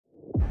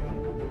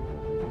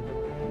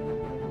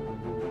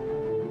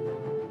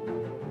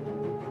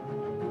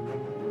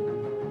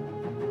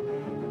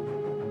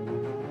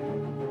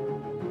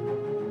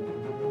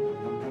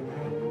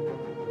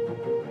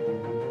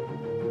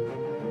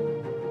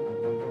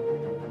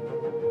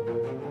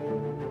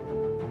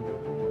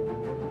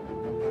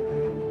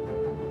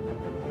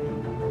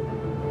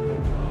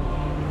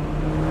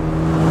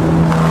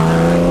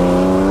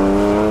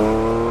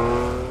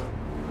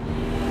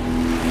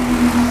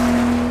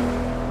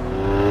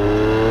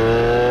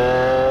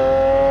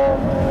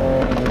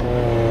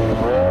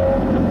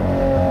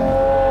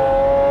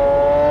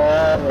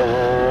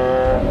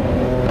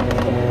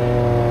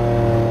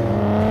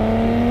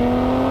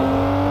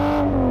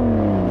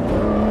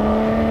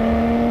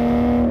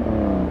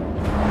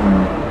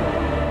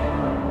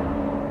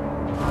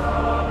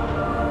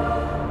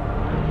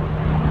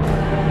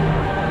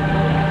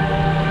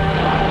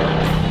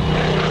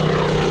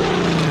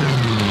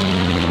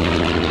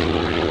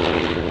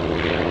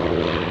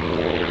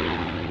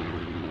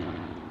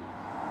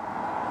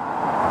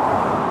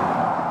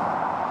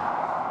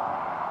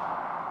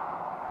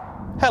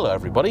Hello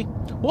everybody.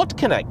 What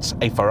connects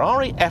a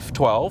Ferrari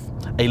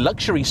F12, a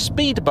luxury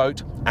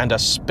speedboat and a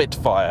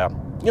Spitfire?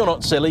 You're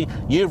not silly,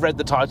 you've read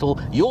the title,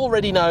 you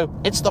already know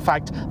it's the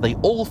fact they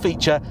all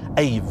feature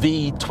a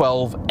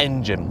V12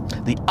 engine,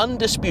 the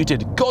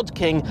undisputed god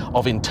king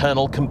of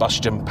internal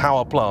combustion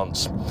power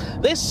plants.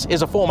 This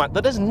is a format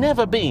that has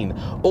never been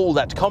all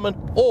that common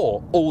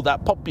or all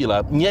that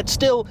popular, yet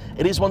still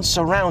it is one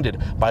surrounded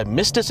by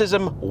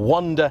mysticism,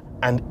 wonder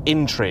and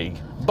intrigue.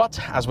 But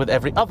as with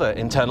every other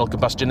internal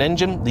combustion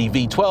engine, the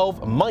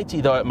V12,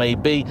 mighty though it may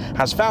be,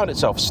 has found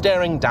itself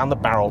staring down the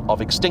barrel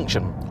of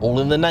extinction, all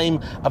in the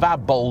name of our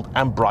bold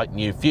and bright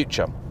new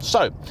future.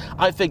 So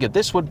I figured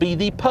this would be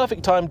the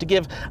perfect time to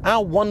give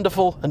our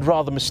wonderful and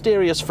rather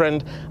mysterious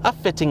friend a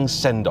fitting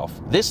send-off.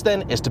 This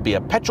then is to be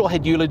a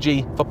petrolhead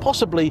eulogy for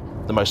possibly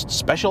the most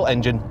special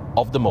engine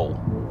of them all.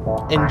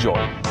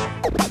 Enjoy.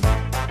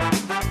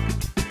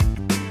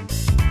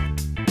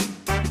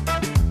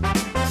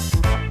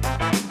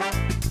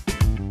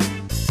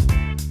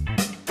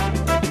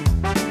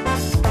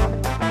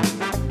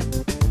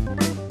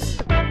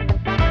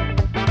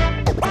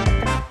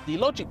 The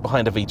logic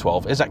behind a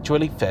V12 is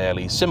actually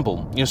fairly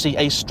simple. You see,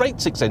 a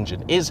straight-six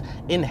engine is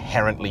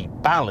inherently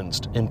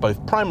balanced in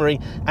both primary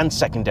and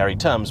secondary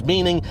terms,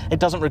 meaning it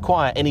doesn't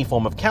require any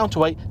form of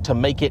counterweight to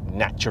make it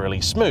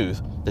naturally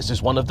smooth. This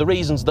is one of the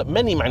reasons that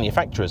many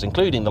manufacturers,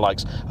 including the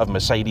likes of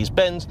Mercedes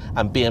Benz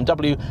and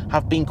BMW,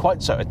 have been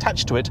quite so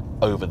attached to it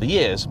over the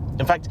years.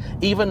 In fact,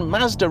 even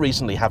Mazda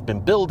recently have been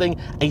building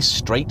a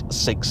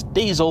straight-six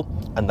diesel,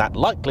 and that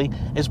likely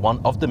is one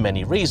of the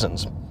many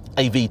reasons.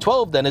 A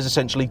V12 then is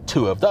essentially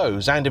two of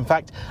those, and in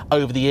fact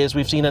over the years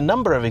we've seen a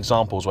number of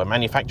examples where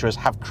manufacturers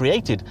have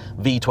created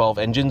V12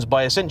 engines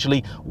by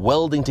essentially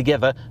welding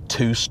together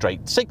two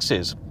straight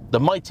sixes. The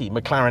mighty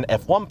McLaren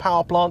F1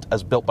 power plant,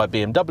 as built by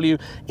BMW,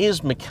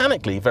 is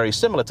mechanically very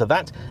similar to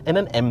that in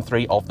an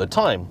M3 of the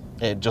time.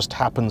 It just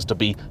happens to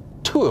be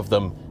two of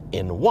them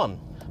in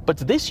one. But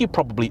this you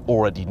probably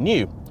already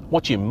knew.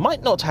 What you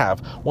might not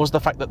have was the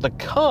fact that the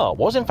car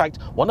was in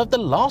fact one of the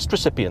last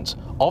recipients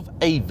of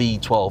a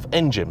V12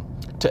 engine.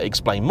 To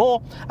explain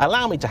more,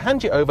 allow me to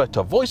hand you over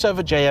to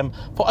VoiceOver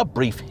JM for a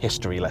brief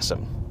history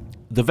lesson.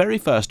 The very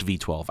first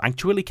V12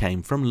 actually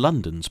came from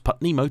London's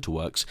Putney Motor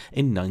Works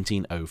in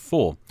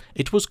 1904.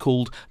 It was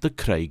called the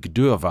Craig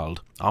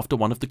Duurvald, after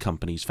one of the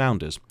company's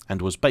founders,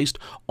 and was based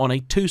on a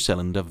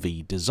two-cylinder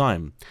V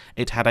design.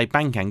 It had a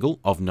bank angle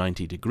of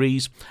 90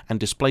 degrees and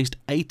displaced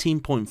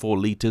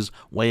 18.4 litres,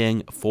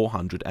 weighing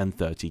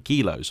 430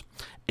 kilos.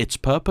 Its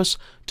purpose?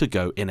 To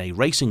go in a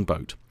racing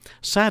boat.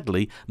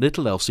 Sadly,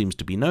 little else seems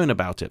to be known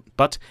about it,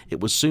 but it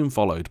was soon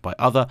followed by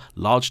other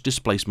large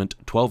displacement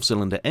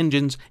 12-cylinder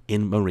engines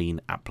in marine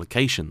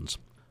applications.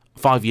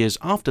 5 years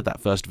after that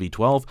first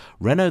V12,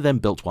 Renault then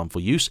built one for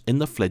use in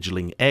the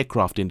fledgling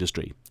aircraft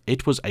industry.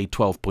 It was a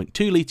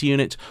 12.2 litre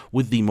unit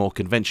with the more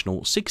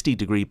conventional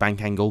 60-degree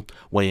bank angle,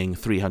 weighing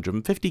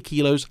 350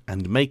 kilos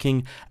and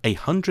making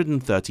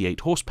 138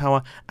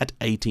 horsepower at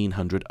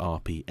 1800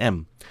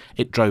 RPM.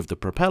 It drove the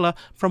propeller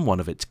from one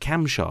of its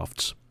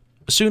camshafts.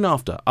 Soon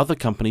after, other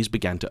companies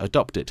began to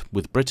adopt it,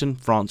 with Britain,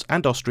 France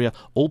and Austria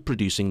all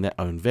producing their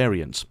own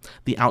variants.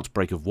 The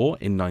outbreak of war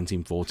in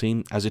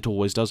 1914, as it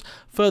always does,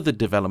 furthered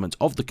development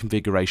of the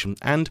configuration,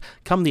 and,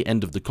 come the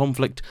end of the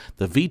conflict,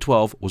 the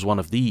V12 was one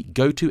of the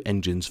go-to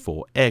engines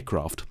for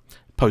aircraft.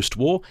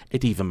 Post-war,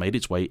 it even made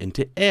its way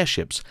into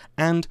airships,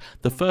 and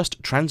the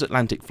first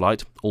transatlantic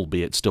flight,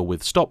 albeit still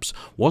with stops,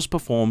 was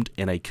performed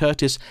in a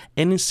Curtiss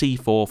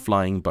NC-4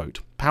 flying boat,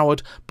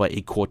 powered by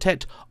a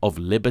quartet of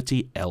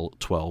Liberty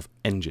L12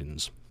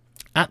 engines.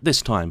 At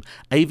this time,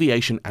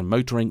 aviation and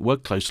motoring were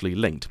closely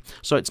linked,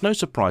 so it's no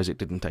surprise it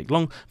didn't take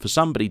long for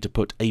somebody to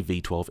put a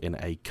V12 in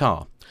a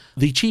car.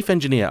 The chief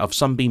engineer of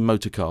Sunbeam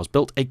Motorcars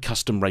built a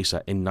custom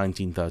racer in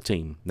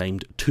 1913,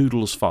 named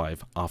Toodles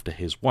 5 after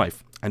his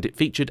wife, and it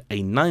featured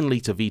a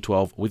 9-litre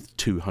V12 with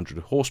 200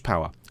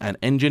 horsepower, an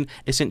engine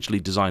essentially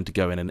designed to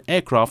go in an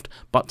aircraft,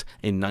 but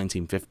in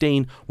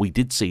 1915 we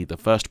did see the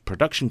first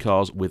production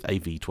cars with a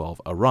V12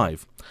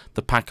 arrive.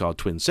 The Packard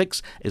Twin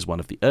 6 is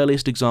one of the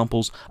earliest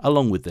examples,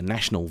 along with the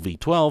National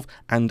V12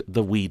 and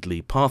the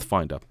Wheatley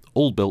Pathfinder,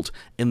 all built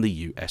in the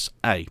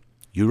USA.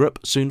 Europe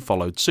soon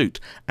followed suit,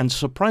 and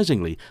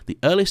surprisingly, the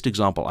earliest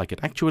example I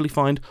could actually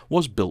find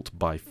was built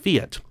by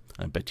Fiat.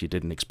 I bet you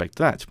didn't expect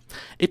that.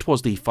 It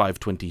was the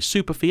 520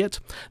 Super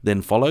Fiat,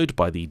 then followed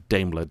by the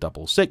Daimler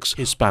 66,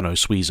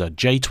 Hispano-Suiza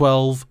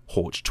J12,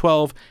 Horch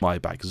 12,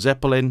 Maybach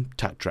Zeppelin,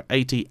 Tatra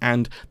 80,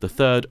 and the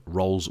third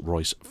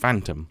Rolls-Royce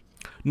Phantom.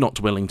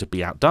 Not willing to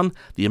be outdone,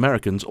 the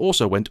Americans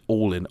also went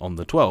all in on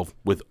the 12,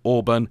 with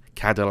Auburn,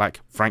 Cadillac,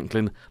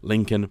 Franklin,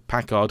 Lincoln,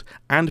 Packard,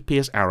 and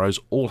Pierce Arrows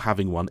all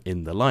having one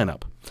in the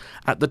lineup.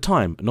 At the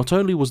time, not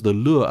only was the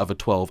lure of a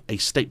 12 a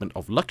statement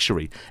of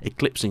luxury,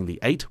 eclipsing the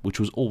 8, which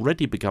was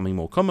already becoming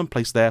more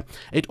commonplace there,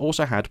 it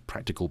also had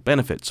practical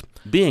benefits.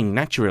 Being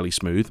naturally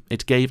smooth,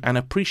 it gave an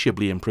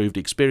appreciably improved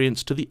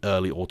experience to the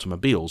early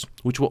automobiles,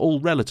 which were all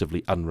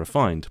relatively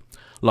unrefined.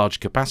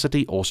 Large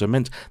capacity also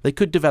meant they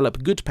could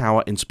develop good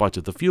power in spite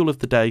of the fuel of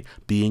the day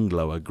being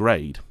lower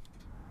grade.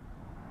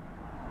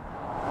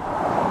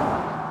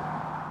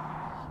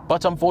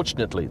 But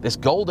unfortunately, this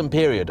golden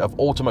period of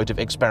automotive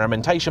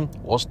experimentation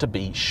was to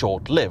be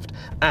short-lived,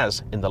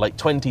 as in the late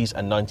 20s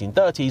and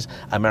 1930s,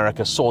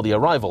 America saw the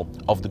arrival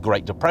of the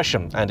Great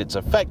Depression and its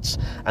effects,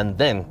 and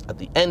then at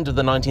the end of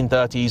the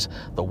 1930s,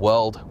 the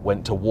world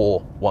went to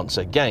war once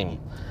again.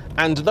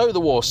 And though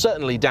the war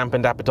certainly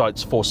dampened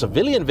appetites for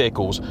civilian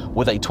vehicles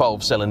with a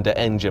 12-cylinder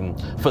engine,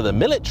 for the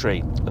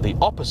military, the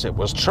opposite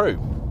was true.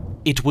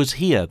 It was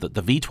here that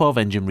the V12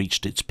 engine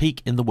reached its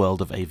peak in the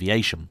world of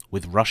aviation,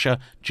 with Russia,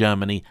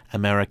 Germany,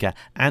 America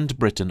and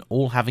Britain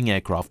all having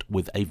aircraft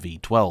with a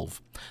V12.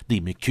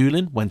 The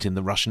Mikulin went in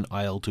the Russian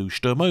IL-2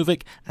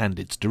 Sturmovik and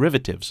its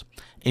derivatives.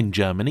 In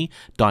Germany,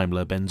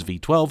 Daimler-Benz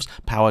V12s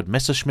powered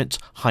Messerschmitts,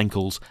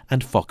 Heinkels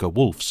and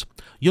Fokker-Wulfs.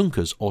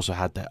 Junkers also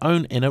had their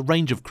own in a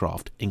range of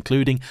craft,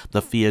 including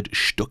the Fiat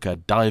Stuka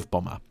dive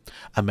bomber.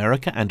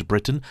 America and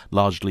Britain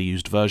largely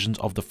used versions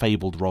of the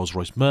fabled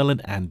Rolls-Royce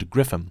Merlin and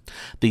Griffon.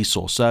 These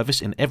saw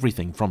service in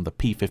everything from the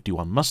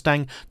P-51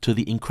 Mustang to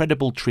the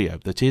incredible trio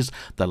that is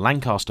the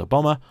Lancaster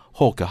Bomber,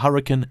 Hawker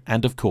Hurricane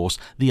and of course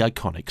the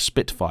iconic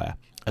Spitfire,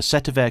 a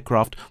set of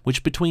aircraft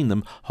which between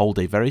them hold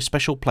a very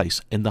special place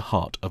in the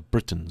heart of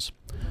Britons.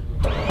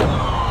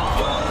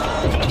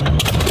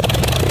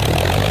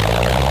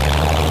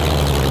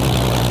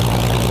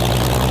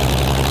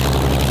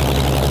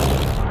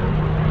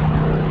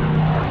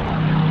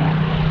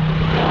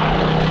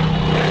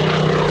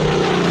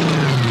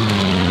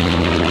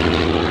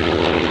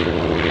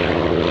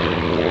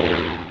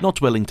 Not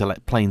willing to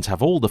let planes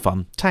have all the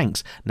fun,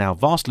 tanks, now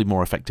vastly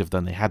more effective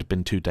than they had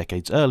been 2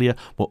 decades earlier,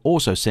 were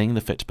also seeing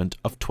the fitment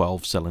of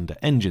 12-cylinder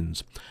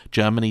engines.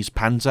 Germany's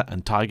Panzer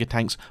and Tiger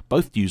tanks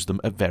both used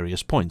them at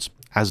various points,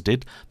 as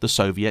did the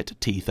Soviet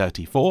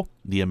T-34,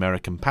 the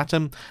American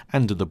Patton,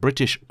 and the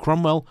British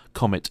Cromwell,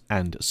 Comet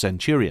and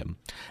Centurion.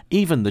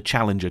 Even the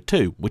Challenger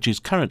 2, which is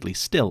currently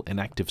still in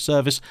active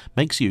service,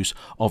 makes use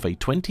of a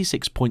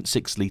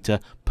 26.6-litre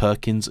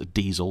Perkins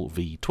diesel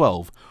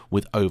V12,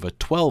 with over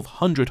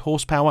 1,200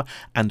 horsepower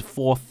and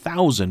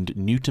 4,000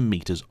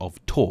 Newton-meters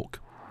of torque.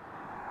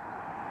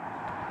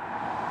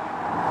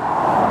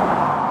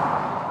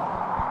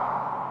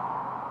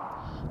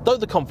 Though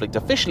the conflict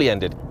officially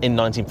ended in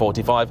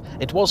 1945,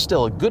 it was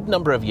still a good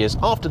number of years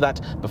after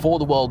that before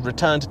the world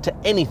returned to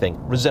anything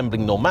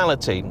resembling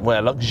normality,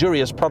 where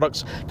luxurious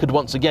products could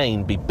once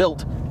again be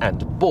built and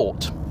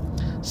bought.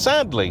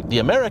 Sadly, the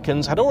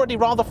Americans had already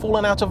rather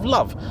fallen out of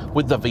love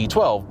with the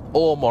V12,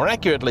 or more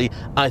accurately,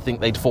 I think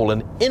they'd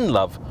fallen in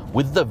love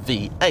with the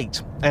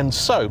V8. And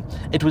so,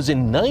 it was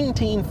in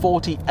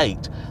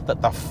 1948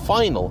 that the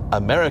final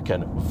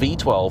American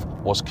V12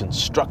 was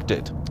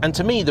constructed. And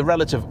to me, the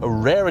relative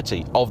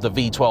rarity of the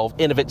V12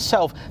 in of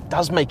itself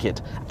does make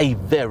it a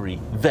very,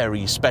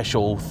 very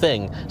special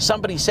thing.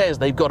 Somebody says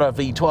they've got a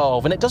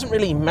V12 and it doesn't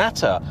really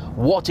matter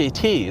what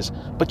it is,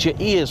 but your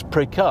ears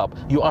prick up.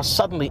 You are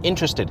suddenly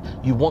interested.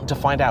 You want to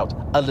find out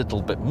a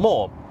little bit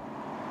more.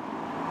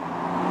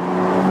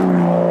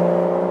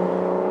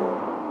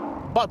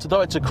 But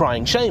though it's a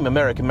crying shame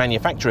American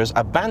manufacturers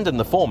abandoned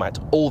the format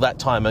all that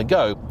time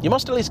ago, you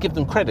must at least give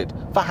them credit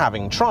for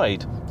having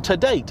tried. To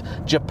date,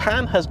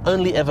 Japan has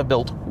only ever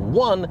built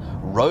one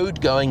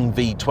road-going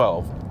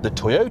V12, the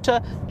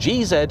Toyota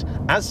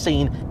GZ, as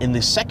seen in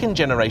the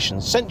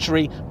second-generation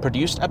Century,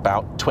 produced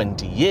about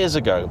 20 years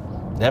ago.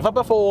 Never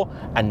before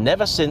and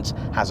never since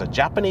has a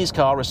Japanese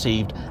car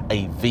received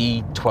a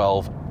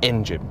V12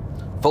 engine.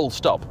 Full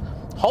stop.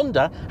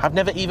 Honda have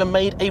never even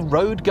made a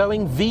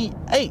road-going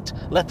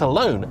V8, let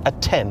alone a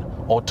 10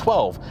 or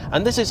 12.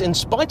 And this is in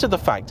spite of the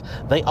fact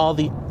they are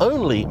the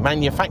only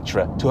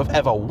manufacturer to have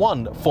ever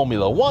won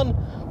Formula One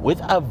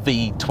with a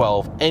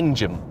V12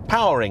 engine,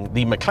 powering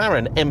the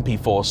McLaren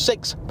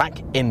MP4-6 back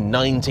in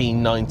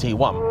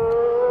 1991.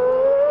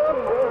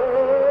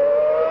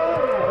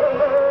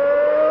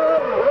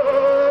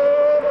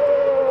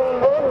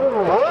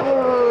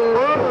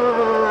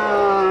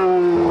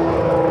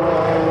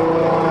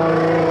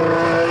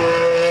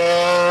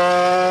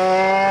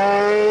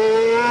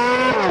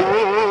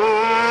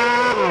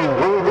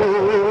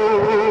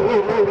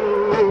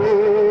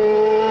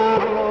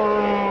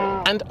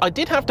 I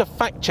did have to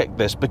fact check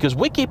this because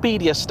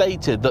Wikipedia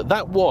stated that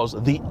that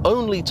was the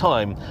only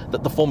time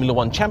that the Formula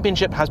One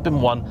Championship has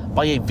been won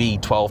by a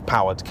V12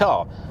 powered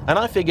car, and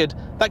I figured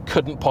that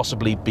couldn't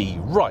possibly be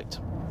right.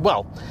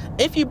 Well,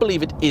 if you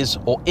believe it is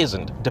or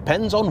isn't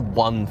depends on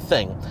one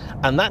thing,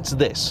 and that's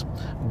this.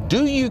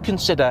 Do you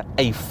consider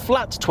a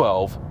flat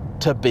 12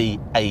 to be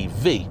a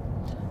V?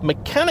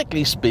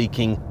 Mechanically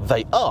speaking,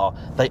 they are.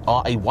 They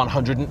are a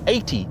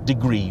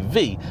 180-degree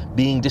V,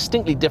 being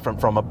distinctly different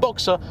from a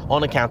boxer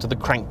on account of the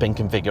crank pin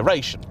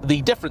configuration.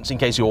 The difference, in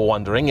case you're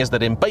wondering, is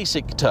that in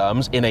basic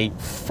terms, in a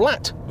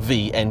flat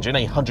V engine,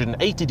 a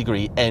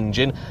 180-degree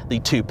engine, the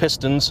two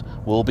pistons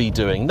will be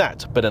doing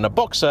that. But in a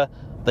boxer,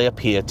 they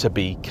appear to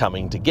be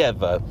coming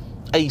together.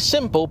 A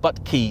simple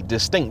but key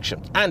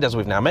distinction. And as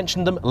we've now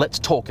mentioned them, let's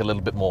talk a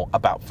little bit more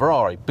about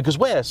Ferrari, because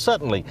where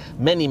certainly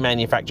many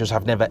manufacturers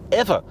have never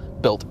ever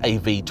built a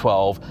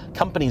V12,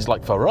 companies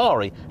like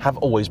Ferrari have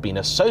always been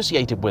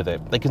associated with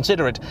it. They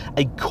consider it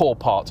a core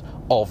part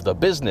of the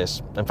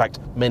business. In fact,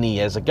 many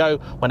years ago,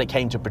 when it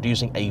came to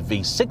producing a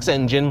V6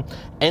 engine,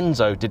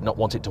 Enzo did not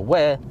want it to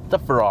wear the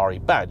Ferrari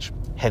badge.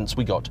 Hence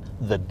we got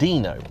the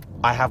Dino.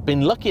 I have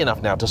been lucky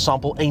enough now to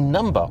sample a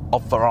number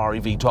of Ferrari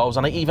V12s,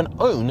 and I even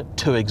own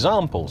two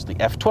examples, the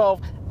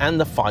F12 and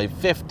the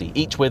 550,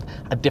 each with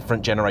a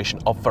different generation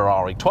of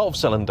Ferrari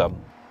 12-cylinder.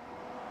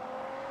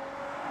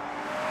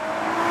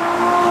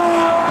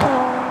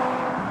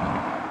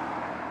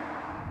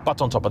 But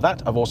on top of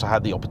that, I've also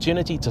had the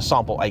opportunity to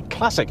sample a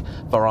classic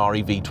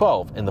Ferrari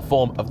V12 in the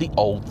form of the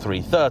old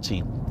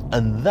 330,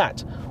 and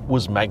that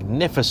was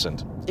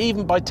magnificent.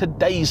 Even by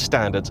today's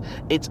standards,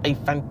 it's a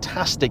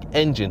fantastic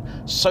engine,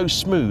 so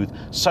smooth,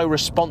 so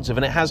responsive,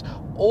 and it has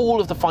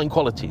all of the fine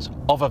qualities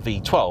of a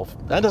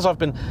V12. And as I've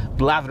been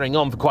blathering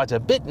on for quite a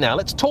bit now,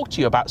 let's talk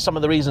to you about some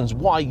of the reasons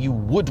why you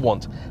would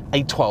want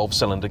a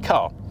 12-cylinder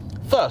car.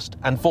 First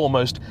and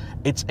foremost,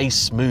 it's a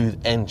smooth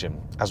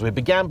engine. As we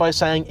began by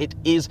saying, it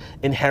is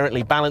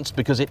inherently balanced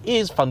because it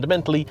is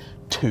fundamentally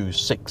 2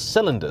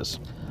 6-cylinders.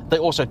 They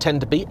also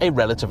tend to be a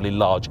relatively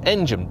large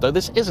engine, though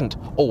this isn't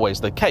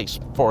always the case.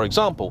 For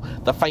example,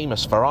 the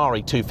famous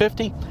Ferrari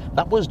 250,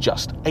 that was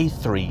just a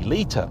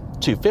 3-litre,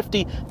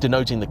 250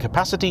 denoting the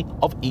capacity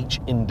of each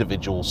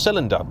individual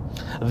cylinder.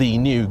 The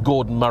new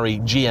Gordon Murray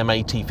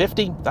GMA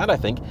T50, that I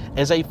think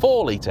is a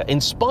 4-litre,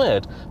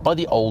 inspired by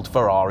the old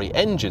Ferrari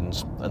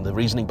engines. And the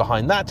reasoning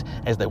behind that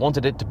is they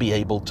wanted it to be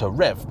able to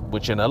rev,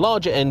 which in a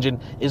larger engine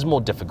is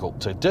more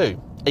difficult to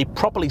do. A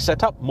properly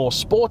set up, more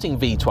sporting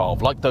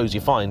V12, like those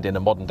you find in a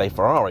modern day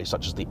Ferrari,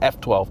 such as the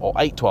F12 or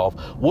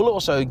 812, will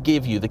also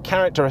give you the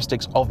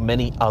characteristics of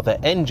many other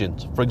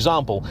engines. For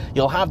example,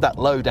 you'll have that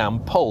low down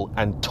pull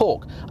and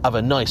torque of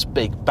a nice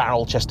big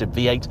barrel-chested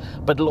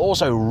V8, but it'll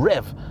also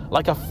rev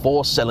like a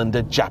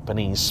 4-cylinder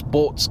Japanese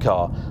sports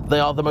car. They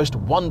are the most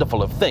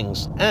wonderful of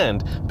things,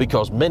 and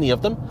because many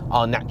of them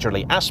are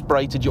naturally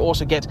aspirated, you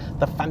also get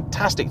the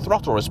fantastic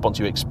throttle response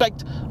you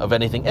expect of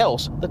anything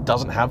else that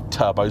doesn't have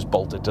turbos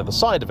bolted to the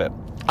side of it.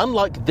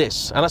 Unlike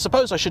this, and I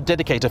suppose I should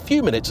dedicate a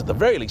few minutes at the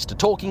very least to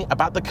talking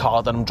about the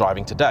car that I'm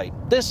driving today.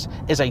 This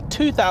is a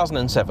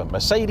 2007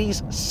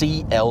 Mercedes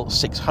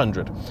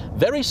CL600,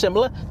 very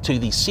similar to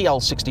the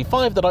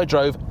CL65 that I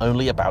drove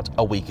only about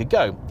a week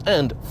ago.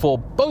 And for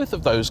both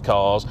of those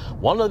cars,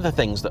 one of the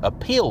things that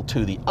appealed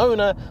to the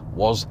owner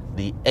was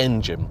the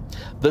engine.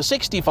 The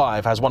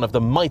 65 has one of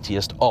the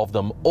mightiest of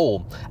them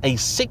all, a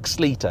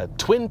 6-litre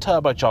twin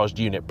turbocharged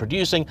unit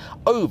producing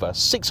over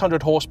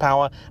 600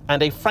 horsepower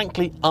and a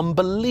frankly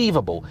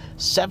unbelievable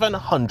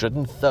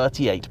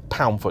 738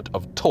 pound-foot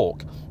of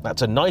torque.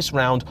 That's a nice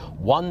round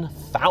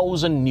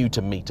 1,000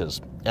 Newton meters,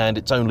 and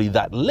it's only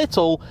that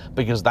little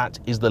because that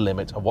is the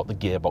limit of what the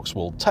gearbox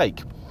will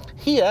take.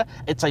 Here,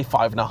 it's a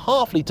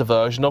 5.5-litre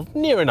version of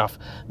near enough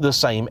the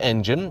same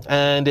engine,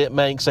 and it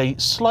makes a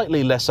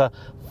slightly lesser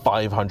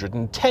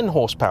 510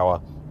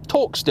 horsepower.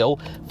 Torque still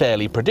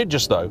fairly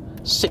prodigious though,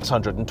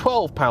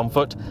 612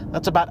 pound-foot,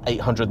 that's about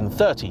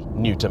 830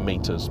 Newton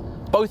meters.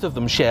 Both of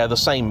them share the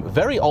same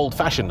very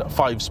old-fashioned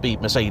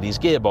 5-speed Mercedes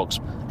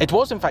gearbox. It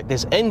was in fact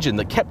this engine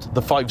that kept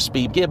the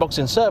 5-speed gearbox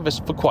in service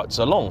for quite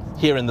so long.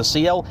 Here in the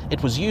CL,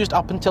 it was used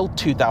up until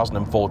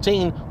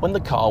 2014 when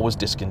the car was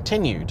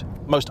discontinued.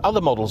 Most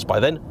other models by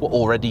then were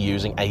already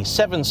using a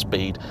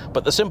 7-speed,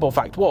 but the simple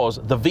fact was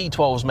the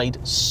V12s made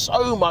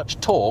so much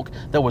torque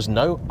there was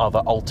no other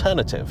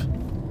alternative.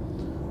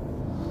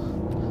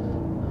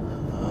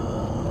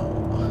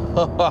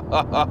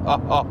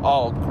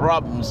 Oh,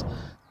 crumbs.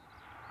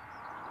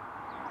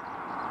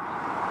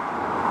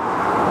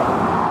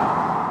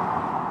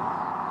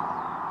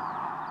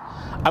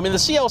 I mean, the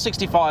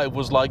CL65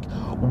 was like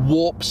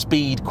warp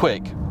speed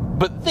quick,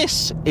 but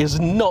this is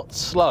not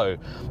slow.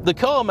 The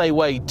car may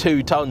weigh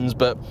 2 tons,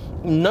 but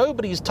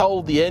nobody's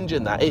told the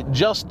engine that. It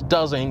just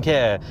doesn't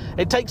care.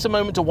 It takes a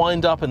moment to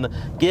wind up, and the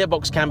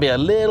gearbox can be a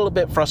little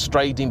bit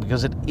frustrating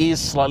because it is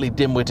slightly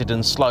dim-witted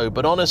and slow,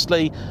 but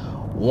honestly,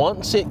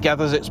 once it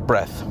gathers its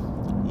breath,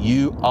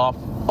 you are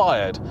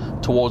fired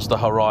towards the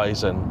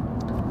horizon.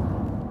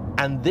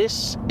 And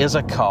this is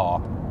a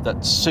car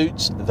that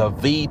suits the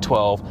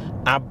V12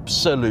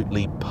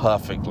 absolutely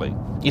perfectly.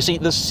 You see,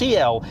 the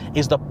CL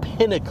is the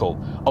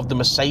pinnacle of the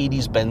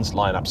Mercedes Benz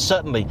lineup,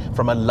 certainly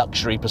from a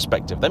luxury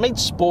perspective. They made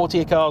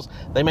sportier cars,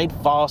 they made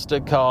faster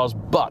cars,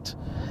 but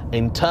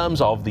in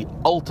terms of the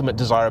ultimate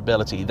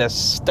desirability, their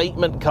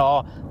statement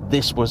car,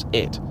 this was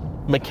it.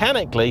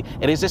 Mechanically,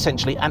 it is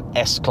essentially an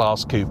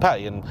S-Class coupe,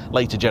 and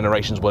later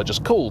generations were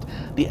just called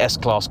the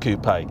S-Class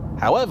coupe.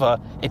 However,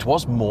 it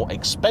was more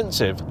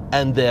expensive,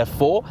 and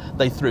therefore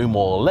they threw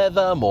more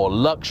leather, more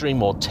luxury,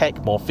 more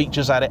tech, more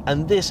features at it,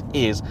 and this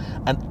is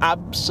an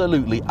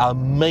absolutely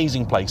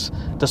amazing place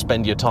to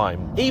spend your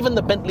time. Even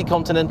the Bentley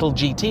Continental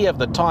GT of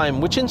the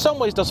time, which in some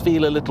ways does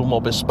feel a little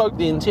more bespoke,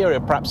 the interior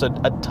perhaps a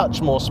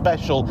touch more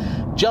special,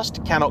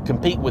 just cannot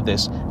compete with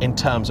this in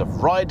terms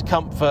of ride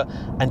comfort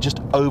and just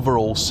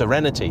overall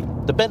serenity.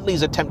 The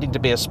Bentley's attempting to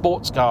be a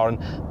sports car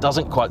and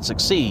doesn't quite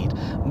succeed.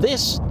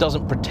 This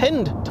doesn't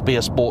pretend to be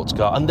a sports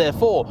car, and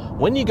therefore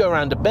when you go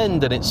around a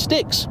bend and it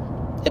sticks,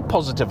 it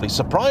positively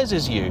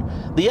surprises you.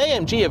 The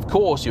AMG, of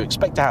course, you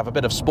expect to have a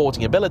bit of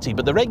sporting ability,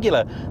 but the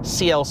regular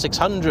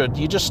CL600,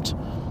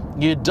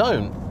 you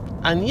don't.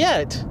 And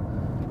yet,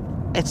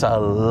 it's a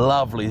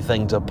lovely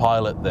thing to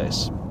pilot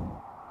this.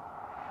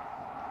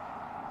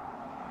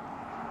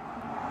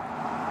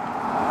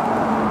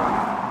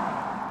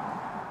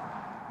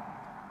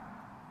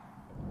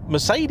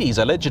 Mercedes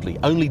allegedly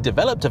only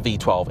developed a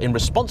V12 in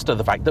response to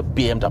the fact that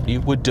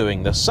BMW were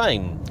doing the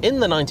same. In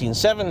the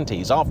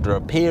 1970s, after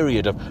a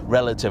period of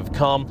relative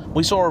calm,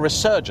 we saw a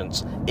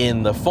resurgence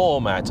in the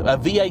format. A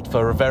V8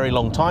 for a very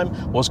long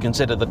time was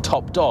considered the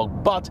top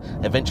dog, but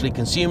eventually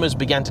consumers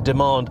began to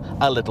demand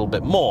a little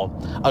bit more.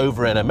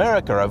 Over in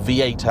America, a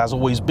V8 has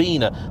always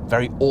been a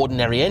very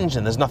ordinary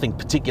engine. There's nothing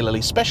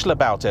particularly special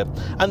about it,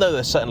 and though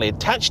they're certainly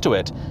attached to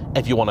it,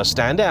 if you want to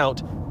stand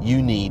out, you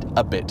need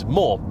a bit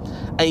more.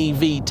 A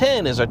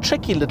V10 is a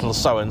tricky little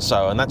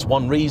so-and-so, and that's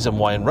one reason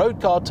why in road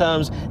car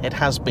terms it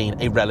has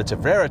been a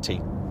relative rarity.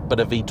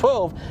 But a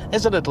V12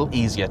 is a little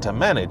easier to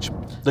manage.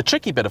 The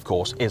tricky bit, of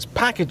course, is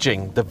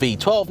packaging. The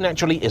V12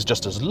 naturally is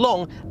just as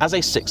long as a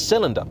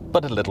 6-cylinder,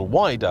 but a little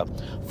wider.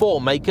 For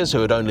makers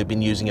who had only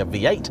been using a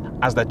V8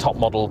 as their top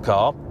model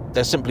car,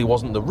 there simply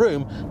wasn't the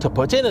room to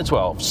put in a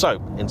 12, so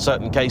in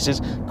certain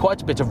cases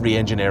quite a bit of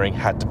re-engineering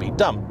had to be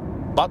done.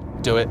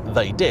 But do it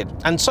they did.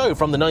 And so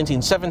from the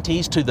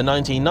 1970s to the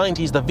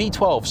 1990s, the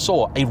V12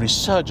 saw a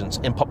resurgence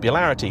in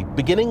popularity,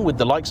 beginning with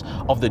the likes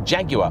of the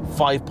Jaguar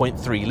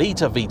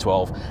 5.3-litre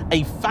V12,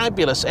 a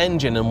fabulous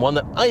engine and one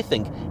that I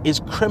think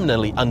is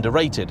criminally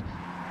underrated.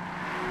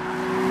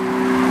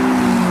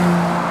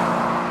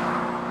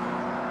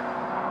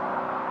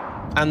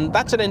 And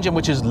that's an engine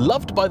which is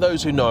loved by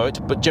those who know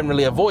it, but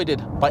generally avoided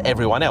by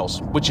everyone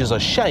else, which is a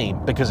shame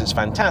because it's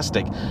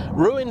fantastic.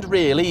 Ruined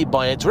really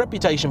by its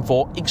reputation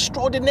for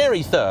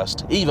extraordinary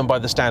thirst, even by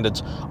the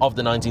standards of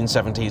the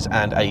 1970s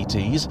and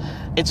 80s.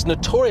 Its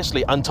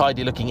notoriously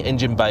untidy looking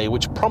engine bay,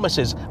 which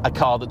promises a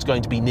car that's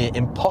going to be near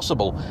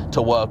impossible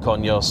to work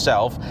on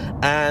yourself,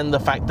 and the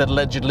fact that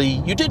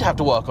allegedly you did have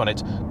to work on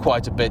it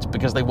quite a bit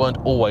because they weren't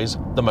always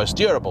the most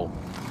durable.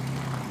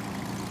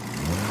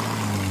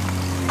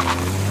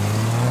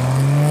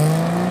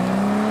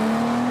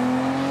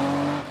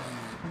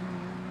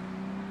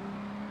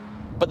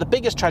 But the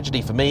biggest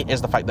tragedy for me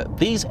is the fact that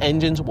these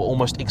engines were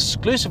almost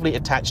exclusively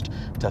attached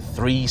to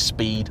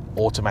 3-speed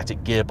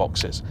automatic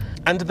gearboxes,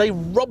 and they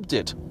robbed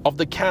it of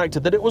the character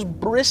that it was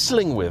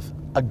bristling with.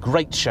 A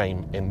great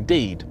shame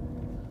indeed.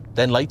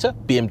 Then later,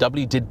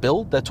 BMW did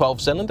build their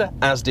 12-cylinder,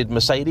 as did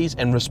Mercedes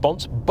in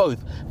response,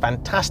 both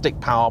fantastic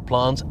power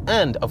plants,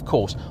 and of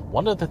course,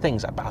 one of the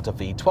things about a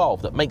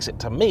V12 that makes it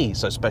to me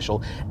so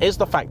special is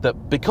the fact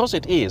that because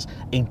it is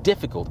a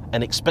difficult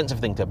and expensive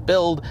thing to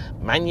build,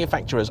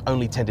 manufacturers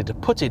only tended to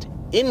put it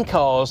in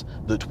cars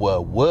that were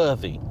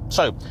worthy.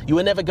 So you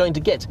were never going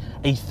to get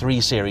a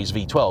 3 Series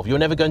V12, you were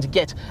never going to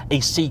get a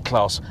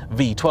C-Class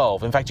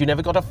V12, in fact you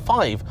never got a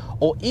 5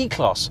 or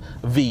E-Class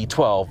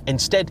V12.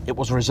 Instead it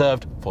was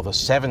reserved for the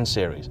 7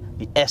 Series,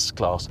 the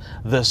S-Class,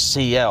 the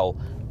CL.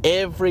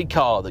 Every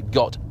car that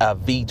got a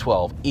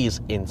V12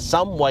 is in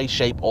some way,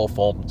 shape or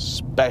form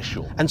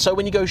special. And so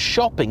when you go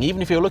shopping,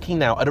 even if you're looking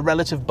now at a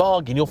relative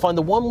bargain, you'll find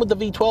the one with the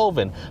V12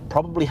 in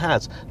probably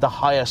has the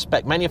higher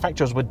spec.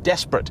 Manufacturers were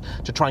desperate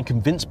to try and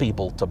convince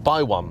people to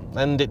buy one,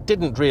 and it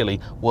didn't really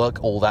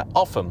work all that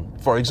often.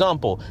 For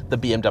example, the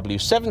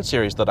BMW 7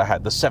 Series that I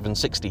had, the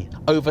 760,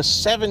 over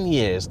 7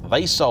 years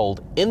they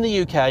sold in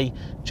the UK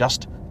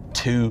just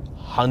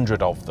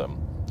 200 of them.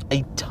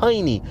 A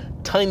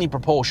tiny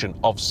proportion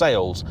of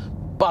sales,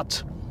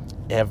 but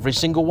every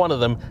single one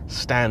of them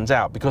stands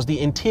out because the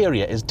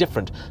interior is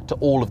different to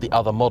all of the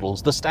other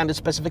models. The standard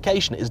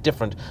specification is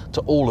different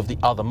to all of the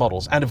other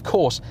models. And of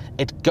course,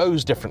 it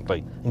goes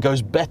differently and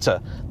goes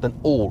better than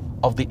all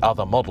of the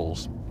other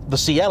models. The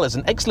CL is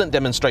an excellent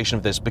demonstration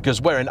of this because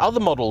where in other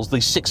models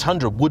the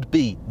 600 would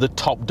be the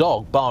top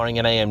dog barring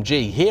an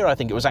AMG, here I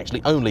think it was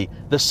actually only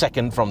the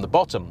second from the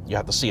bottom. You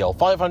had the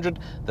CL500,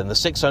 then the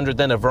 600,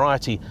 then a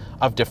variety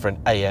of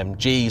different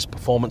AMGs,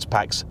 performance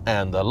packs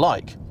and the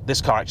like.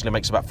 This car actually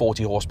makes about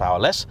 40 horsepower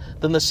less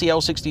than the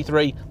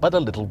CL63, but a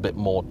little bit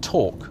more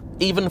torque.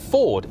 Even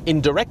Ford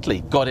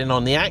indirectly got in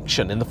on the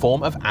action in the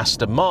form of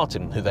Aston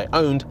Martin, who they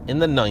owned in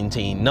the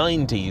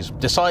 1990s.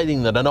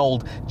 Deciding that an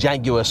old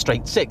Jaguar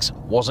Straight 6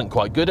 wasn't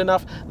quite good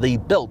enough, they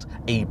built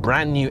a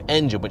brand new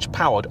engine which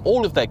powered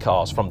all of their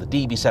cars from the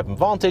DB7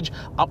 Vantage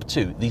up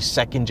to the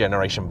second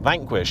generation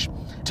Vanquish.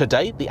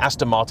 Today, the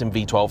Aston Martin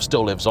V12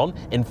 still lives on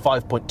in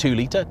 5.2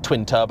 litre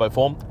twin turbo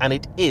form, and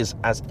it is,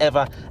 as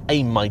ever,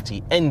 a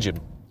mighty engine.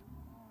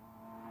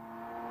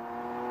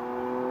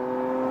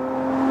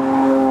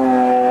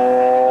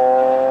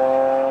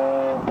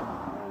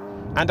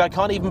 And I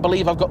can't even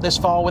believe I've got this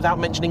far without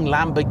mentioning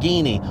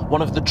Lamborghini,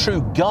 one of the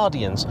true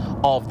guardians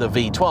of the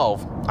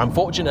V12. I'm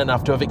fortunate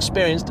enough to have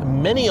experienced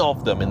many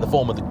of them in the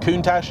form of the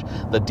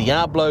Countach, the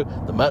Diablo,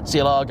 the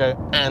Murcielago,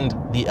 and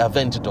the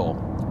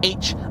Aventador.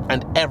 Each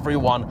and every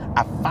one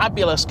a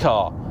fabulous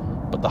car,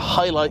 but the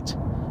highlight,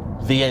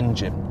 the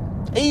engine.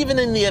 Even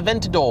in the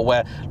Aventador,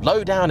 where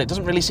low down it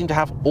doesn't really seem to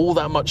have all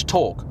that much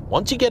torque,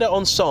 once you get it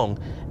on song,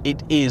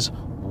 it is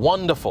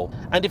wonderful.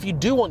 And if you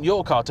do want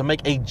your car to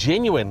make a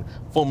genuine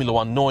Formula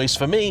One noise,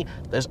 for me,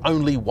 there's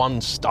only one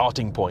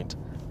starting point: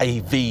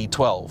 a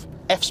V12.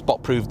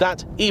 F-Spot proved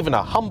that even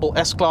a humble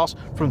S-Class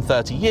from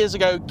 30 years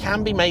ago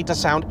can be made to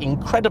sound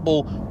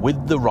incredible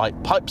with the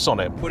right pipes on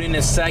it. Put in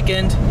a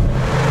second.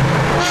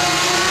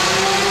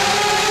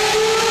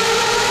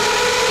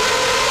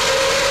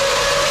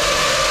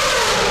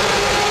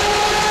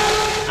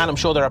 And I'm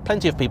sure there are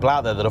plenty of people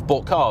out there that have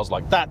bought cars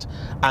like that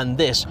and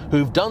this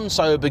who've done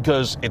so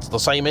because it's the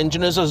same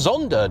engine as a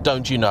Zonda,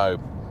 don't you know?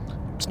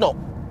 It's not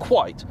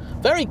quite.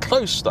 Very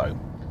close though.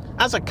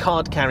 As a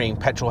card-carrying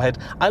petrolhead,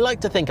 I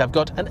like to think I've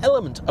got an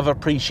element of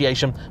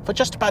appreciation for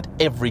just about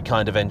every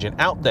kind of engine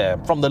out there,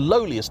 from the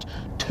lowliest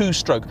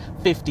two-stroke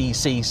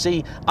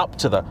 50cc up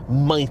to the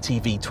mighty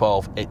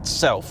V12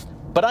 itself.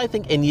 But I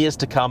think in years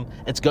to come,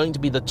 it's going to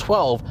be the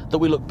 12 that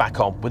we look back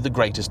on with the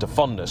greatest of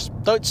fondness.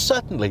 Though it's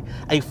certainly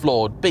a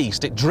flawed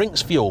beast. It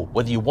drinks fuel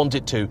whether you want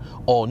it to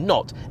or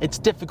not. It's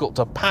difficult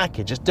to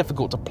package, it's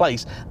difficult to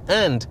place,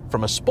 and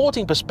from a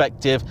sporting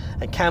perspective,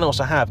 it can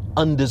also have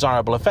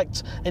undesirable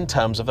effects in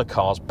terms of the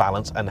car's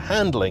balance and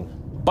handling.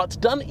 But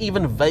done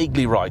even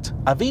vaguely right,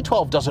 a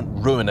V12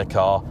 doesn't ruin a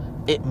car,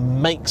 it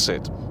makes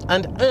it.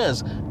 And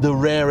as the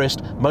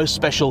rarest, most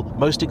special,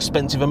 most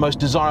expensive and most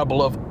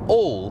desirable of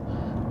all,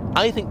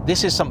 I think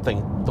this is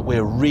something that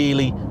we're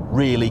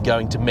really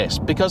going to miss.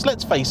 Because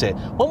let's face it,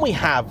 when we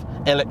have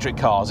electric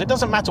cars, it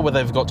doesn't matter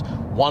whether they've got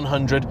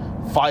 100,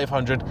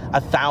 500,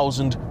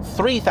 1,000,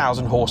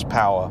 3,000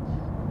 horsepower.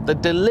 The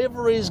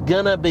delivery is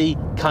gonna be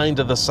kind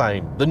of the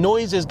same. The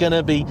noise is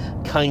gonna be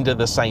kind of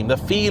the same. The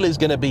feel is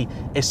gonna be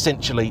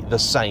essentially the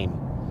same.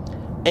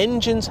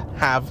 Engines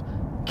have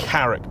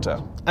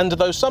character. And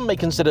though some may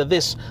consider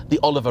this the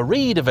Oliver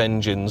Reed of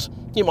engines,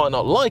 you might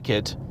not like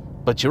it,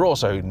 but you're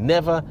also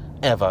never,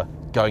 ever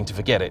going to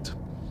forget it.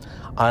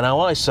 I know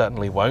I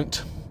certainly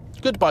won't.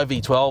 Goodbye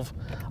V12,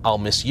 I'll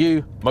miss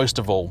you most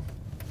of all.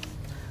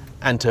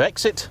 And to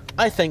exit,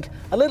 I think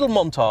a little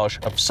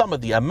montage of some of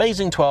the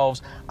amazing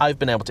 12s I've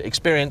been able to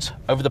experience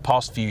over the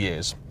past few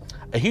years.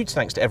 A huge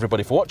thanks to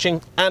everybody for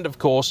watching, and of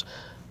course,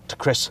 to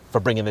Chris for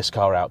bringing this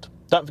car out.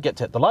 Don't forget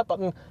to hit the like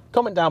button,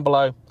 comment down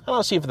below, and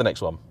I'll see you for the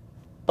next one.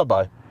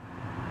 Bye-bye.